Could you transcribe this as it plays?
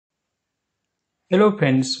Hello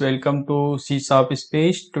friends, welcome to Csharp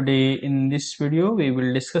Space. Today in this video we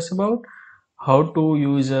will discuss about how to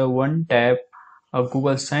use a one-tap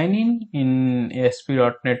Google sign-in in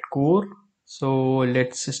ASP.NET Core. So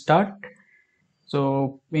let's start.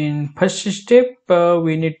 So in first step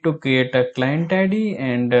we need to create a client ID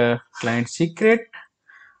and client secret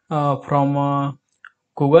from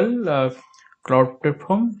Google Cloud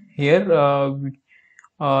Platform. Here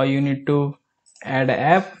you need to add an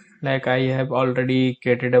app. Like I have already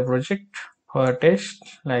created a project for a test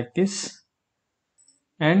like this,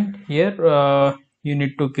 and here you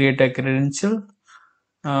need to create a credential.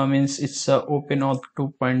 Means it's a OpenAuth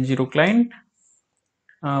 2.0 client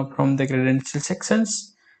from the credential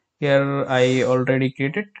sections. Here I already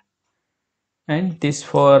created, and this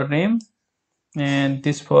for name, and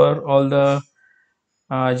this for all the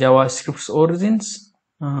JavaScript's origins.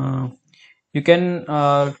 You can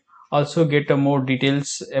also get more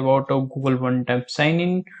details about a Google one-time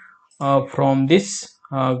sign-in from this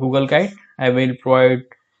Google guide. I will provide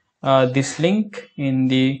this link in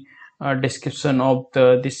the description of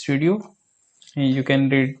this video. You can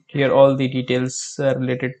read here all the details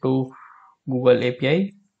related to Google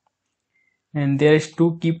API. And there is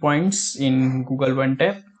two key points in Google One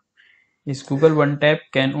Tap. Is Google One Tap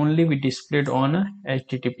can only be displayed on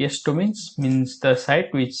HTTPS domains, means the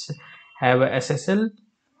site which have a SSL.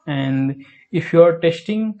 And if you are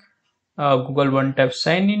testing Google One Tap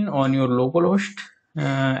sign in on your localhost,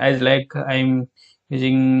 as like I'm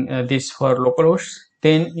using this for localhost,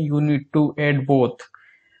 then you need to add both,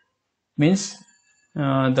 means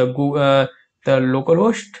the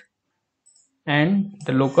localhost and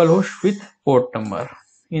the localhost with port number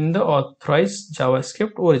in the authorized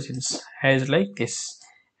JavaScript origins, as like this.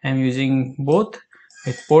 I'm using both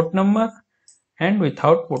with port number and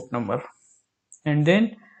without port number, and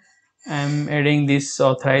then I'm adding this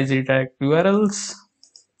authorized redirect URLs,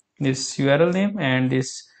 this URL name, and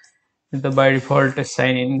this is the by default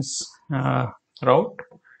sign-ins route.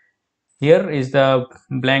 Here is the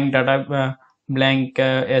blank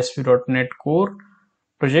ASP.NET Core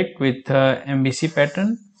project with MVC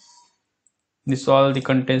pattern. This all the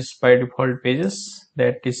contents by default pages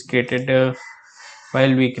that is created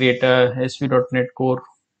while we create a ASP.NET Core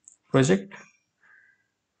project.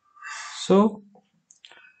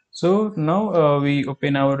 So now we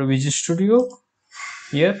open our Visual Studio.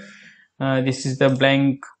 Here this is the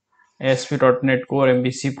blank ASP.NET Core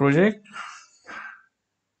MVC project.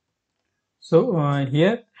 So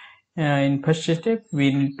here in first step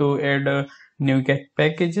we need to add NuGet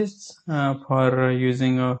packages for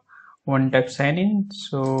using a one-tap sign-in.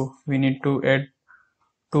 So we need to add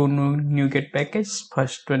two NuGet packages.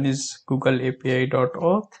 First one is Google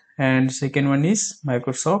API.auth and second one is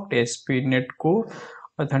Microsoft ASP.NET Core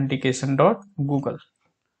authentication.google.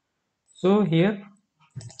 So here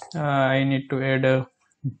I need to add a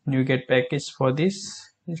NuGet package for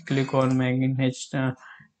this. Just click on manage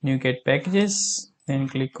NuGet packages, then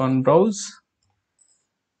click on browse.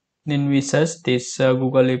 Then we search this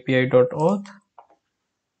Google API.auth,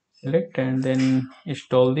 select and then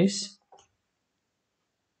install this.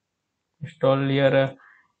 Install your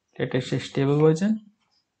latest stable version.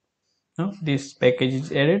 Now this package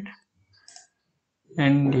is added,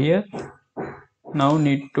 and here now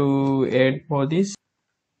need to add for this.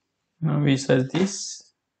 Now we search this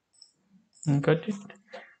and cut it.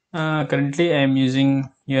 Currently I am using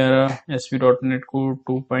here ASP.NET Core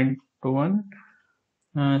 2.21.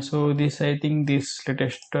 So this, I think this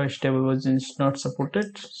latest stable version is not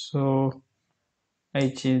supported, so I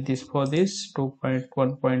change this for this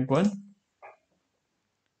 2.1.1.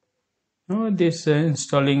 Now this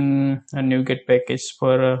installing a NuGet package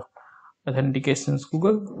for authentications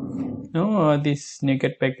Google. Now this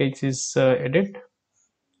NuGet package is added.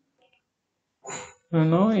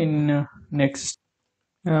 Now in next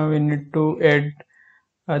we need to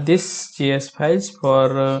add this JS files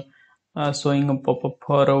for showing a pop-up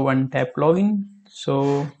for a one-tap login.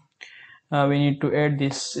 So we need to add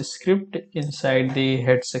this script inside the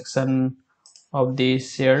head section of the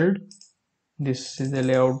shared. This is the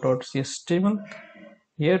layout.html.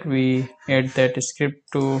 Here we add that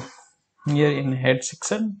script to here in head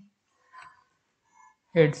section.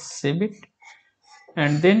 Let's save it,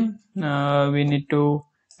 and then we need to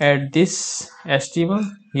add this HTML.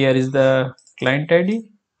 Here is the client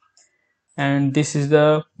ID, and this is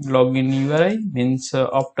the login URI, means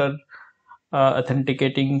after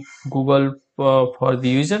authenticating Google for the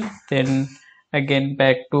user, then again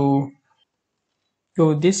back to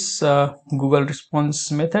this Google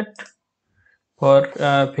response method for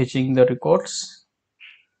fetching the records.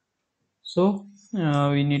 So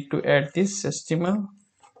we need to add this HTML,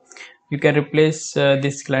 you can replace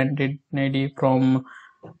this client ID from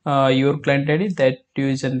your client ID that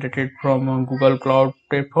is generated from Google Cloud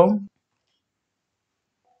Platform.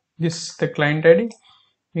 This is the client ID.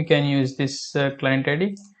 You can use this client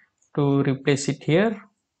ID to replace it here.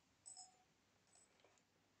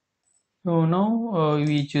 So now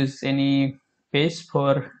we choose any page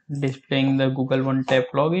for displaying the Google One Tap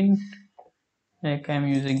login. Like I'm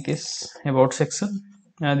using this about section.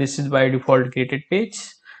 This is by default created page.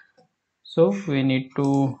 So we need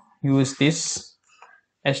to use this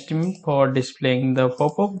HTML for displaying the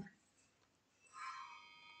pop-up.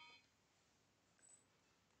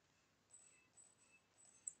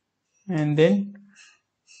 And then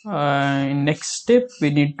in next step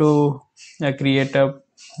we need to create a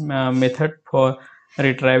method for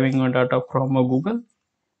retrieving data from Google.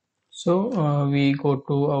 So we go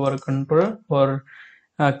to our controller for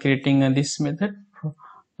creating this method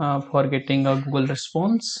for getting a Google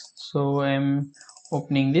response. So I'm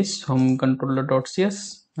opening this from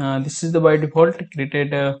controller.cs. This is the by default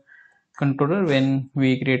created controller when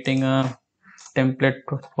we creating a template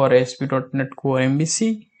for ASP.NET Core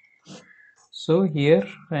MVC. So here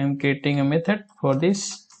I am creating a method for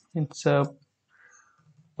this. It's a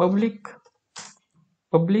public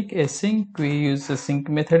async. We use the sync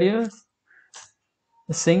method here,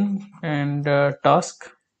 async and task.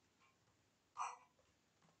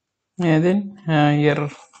 And then here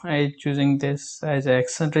I choosing this as an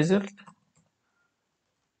action result.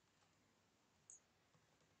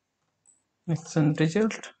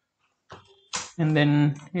 And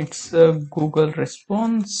then it's a Google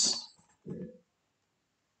response,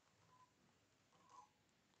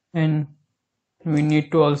 and we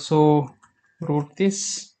need to also route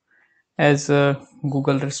this as a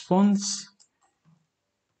Google response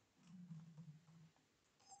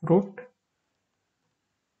route,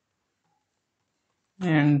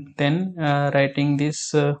 and then writing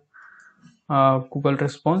this Google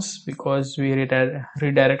response because we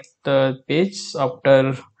redirect the page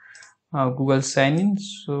after Google sign in.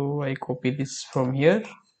 So I copy this from here.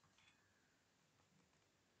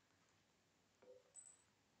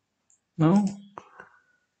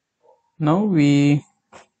 Now we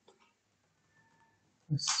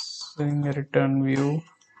showing a return view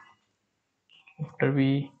after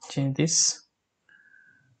we change this.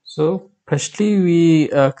 So firstly we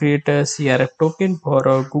create a Crf token for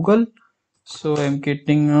Google. So I'm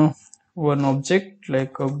getting one object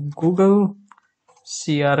like a Google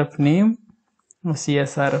CSRF name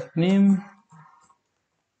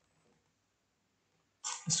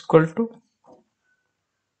is equal to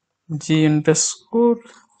G underscore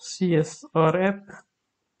CSRF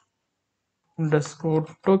underscore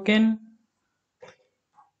token.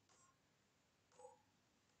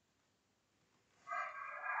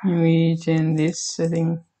 We change this, I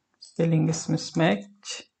think spelling is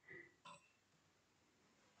mismatch,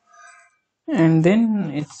 and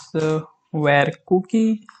then it's where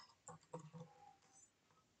cookie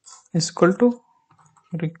is equal to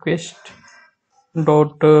request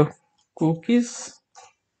dot cookies,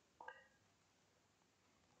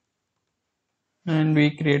 and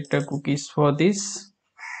we create the cookies for this.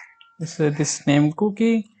 So this name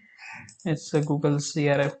cookie, it's a Google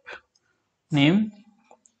CRF name,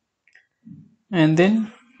 and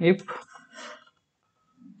then if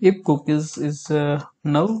cookies is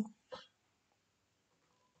null,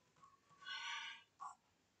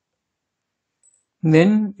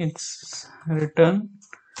 then it's return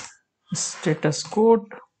status code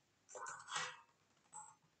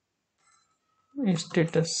int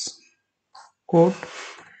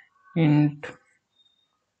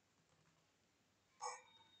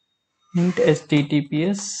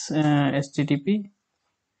http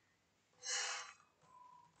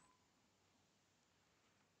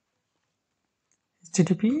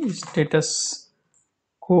status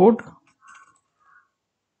code.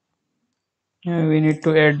 We need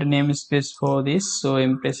to add namespace for this, so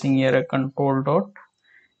I'm pressing here a control dot.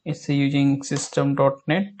 It's using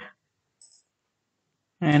system.net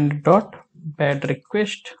and dot bad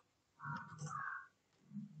request.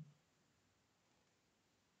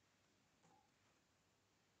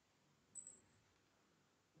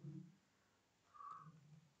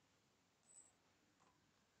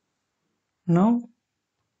 Now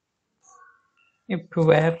if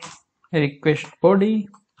where request body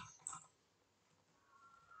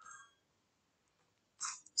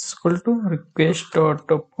is equal to request dot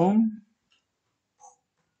form,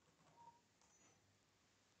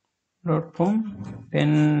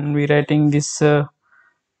 then we writing this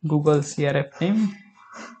Google CRF name,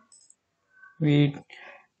 we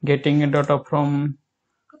getting a data from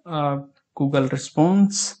Google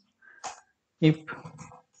response, if,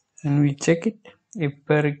 and we check it, if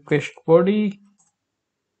a request body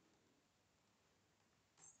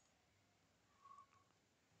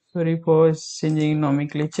sorry for changing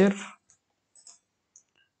nomenclature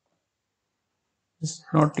is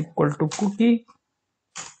not equal to cookie,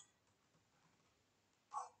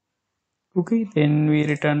 then we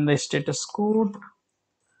return the status code,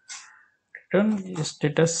 return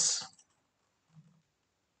status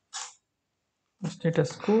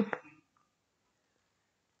code.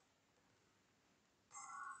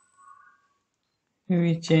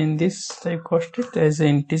 We change this type hosted as an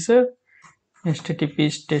integer, http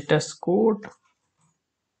status code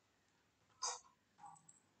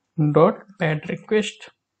dot pad request,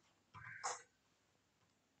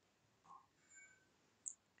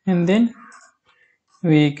 and then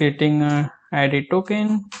we creating a id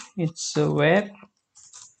token. It's where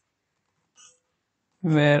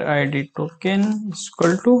id token is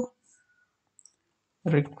equal to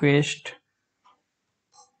request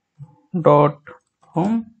dot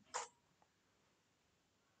home.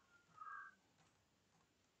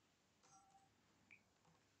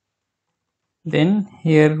 Then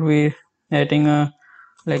here we adding a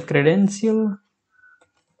like credential,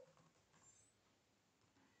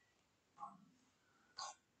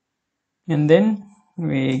 and then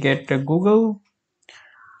we get a Google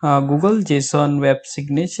JSON web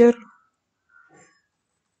signature,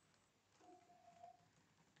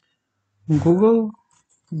 Google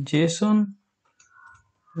JSON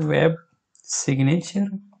web signature.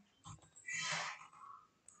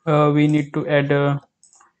 We need to add a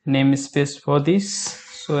namespace for this,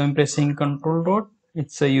 so I'm pressing control dot.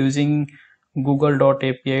 It's using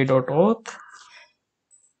google.api.auth,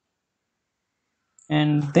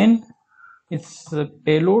 and then it's the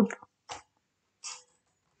payload.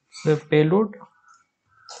 The payload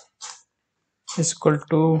is equal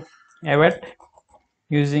to await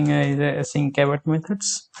using the async await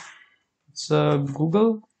methods. It's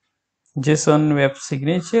Google JSON web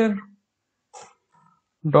signature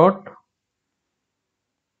dot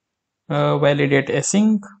validate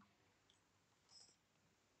async.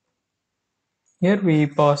 Here we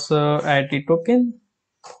pass ID token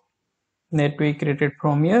that we created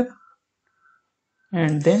from here,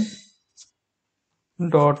 and then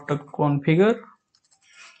dot configure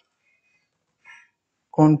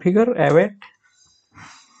await.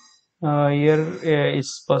 Here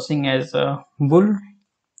is passing as a bool,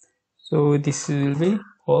 so this will be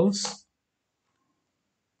false.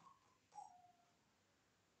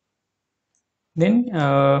 Then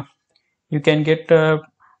you can get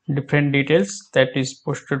different details that is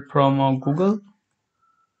posted from Google.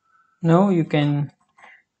 Now you can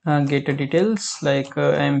get details like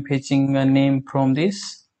I am fetching a name from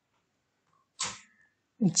this,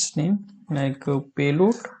 its name like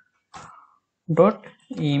payload dot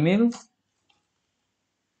email,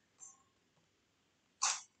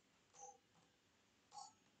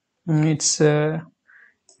 its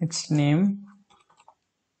name,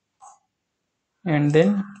 and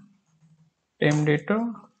then temp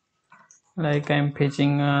data like I am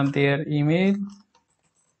fetching their email,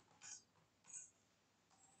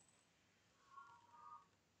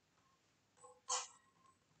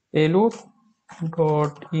 payload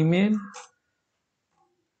dot email.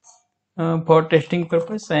 For testing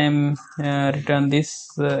purpose I am return this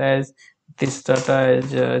as this data as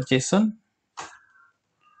JSON,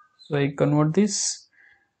 so I convert this,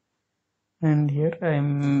 and here I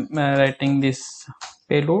am writing this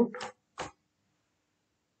payload.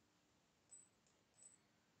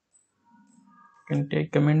 Can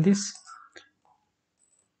take comment this.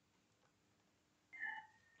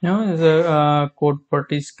 Now the code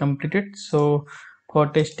part is completed. So for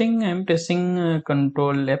testing I am pressing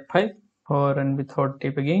control F5 for run without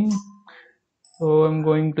debugging. So I'm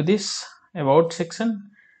going to this about section.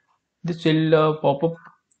 This will pop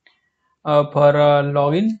up for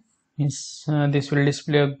login. This will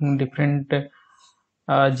display different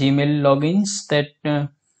Gmail logins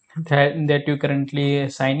that you currently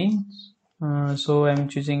sign in. So I'm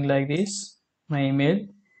choosing like this my email.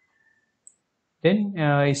 Then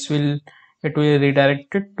it will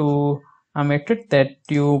redirect it to a method that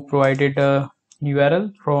you provided a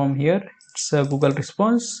URL from here. It's a Google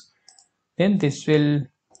response. Then this will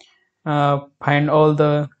find all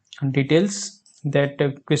the details that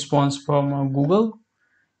response from Google.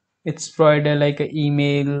 It's provided like an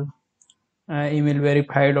email, email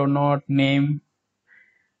verified or not, name,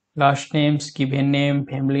 last names, given name,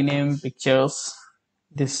 family name, pictures.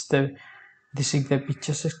 This is the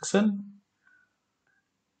picture section.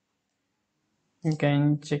 You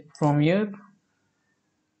can check from here.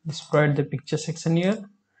 This provide the picture section here.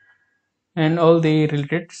 and all the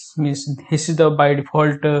related means this is the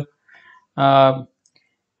uh,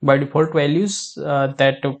 by default values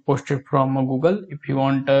that posted from Google. If you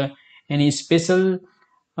want any special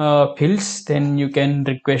fields, then you can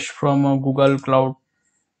request from Google Cloud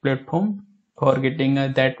Platform for getting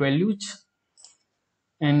that values.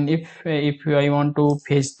 And if I want to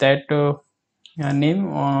paste that name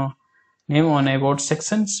on about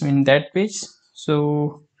sections in that page,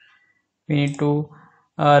 so we need to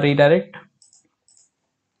redirect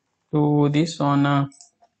to this on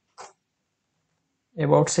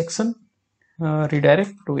about section,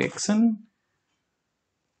 redirect to action.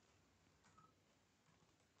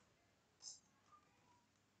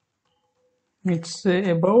 It's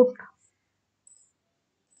about,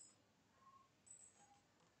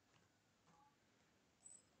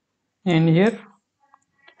 and here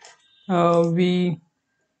we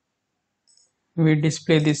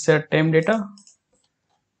display this time data,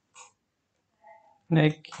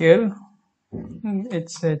 like here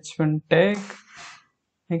it's h1 tag,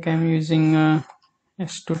 like I'm using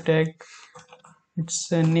s2 tag,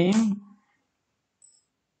 it's a name,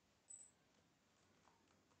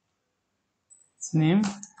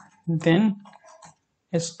 then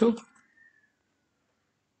s2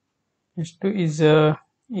 is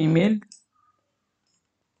email.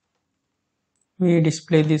 We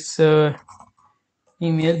display this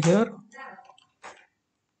email here.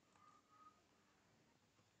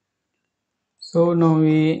 So now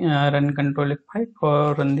we run control F5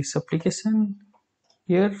 for run this application.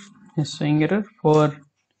 Here is showing error for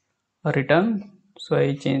return, so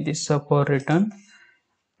I change this for return.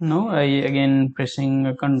 Now I again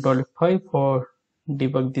pressing control F5 for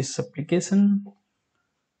debug this application.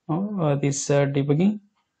 Now this debugging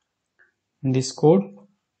this code.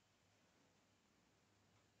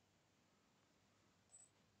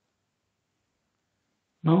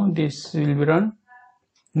 Now this will be run.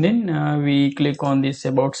 Then we click on this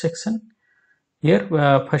about section. Here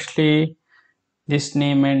firstly this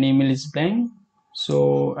name and email is blank,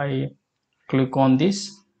 so I click on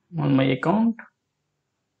this on my account.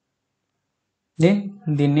 Then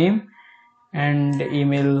the name and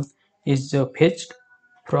email is fetched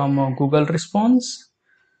from Google response.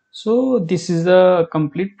 So this is the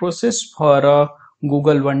complete process for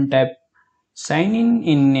Google One Tap sign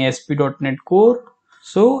in ASP.NET Core.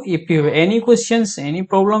 So if you have any questions, any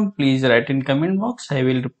problem, please write in comment box. I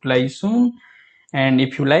will reply soon. And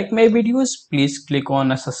if you like my videos, please click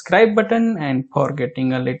on a subscribe button, and for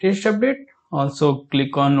getting a latest update, also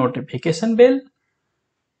click on notification bell.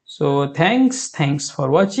 So thanks for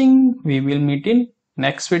watching. We will meet in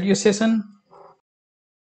next video session.